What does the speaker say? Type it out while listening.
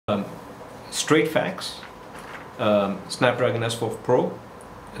straight facts. Snapdragon S4 Pro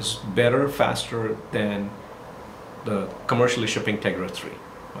is better, faster than the commercially shipping Tegra 3.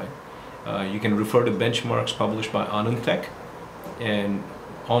 Right? You can refer to benchmarks published by Anand Tech, and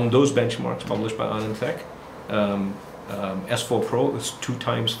on those benchmarks published by Anand Tech, S4 Pro is 2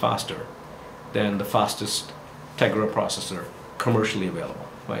 times faster than the fastest Tegra processor commercially available.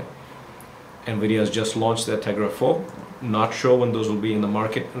 Right? Nvidia has just launched their Tegra 4. Not sure when those will be in the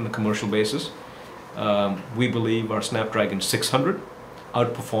market on a commercial basis. We believe our Snapdragon 600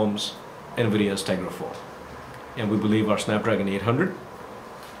 outperforms Nvidia's Tegra 4. And we believe our Snapdragon 800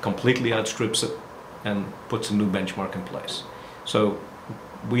 completely outstrips it and puts a new benchmark in place. So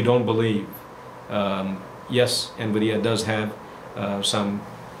we don't believe, yes, Nvidia does have some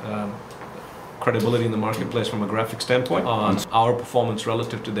credibility in the marketplace from a graphics standpoint on our performance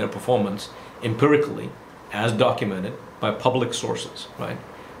relative to their performance empirically, as documented by public sources, right?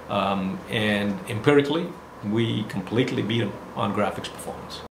 And empirically, we completely beat them on graphics performance.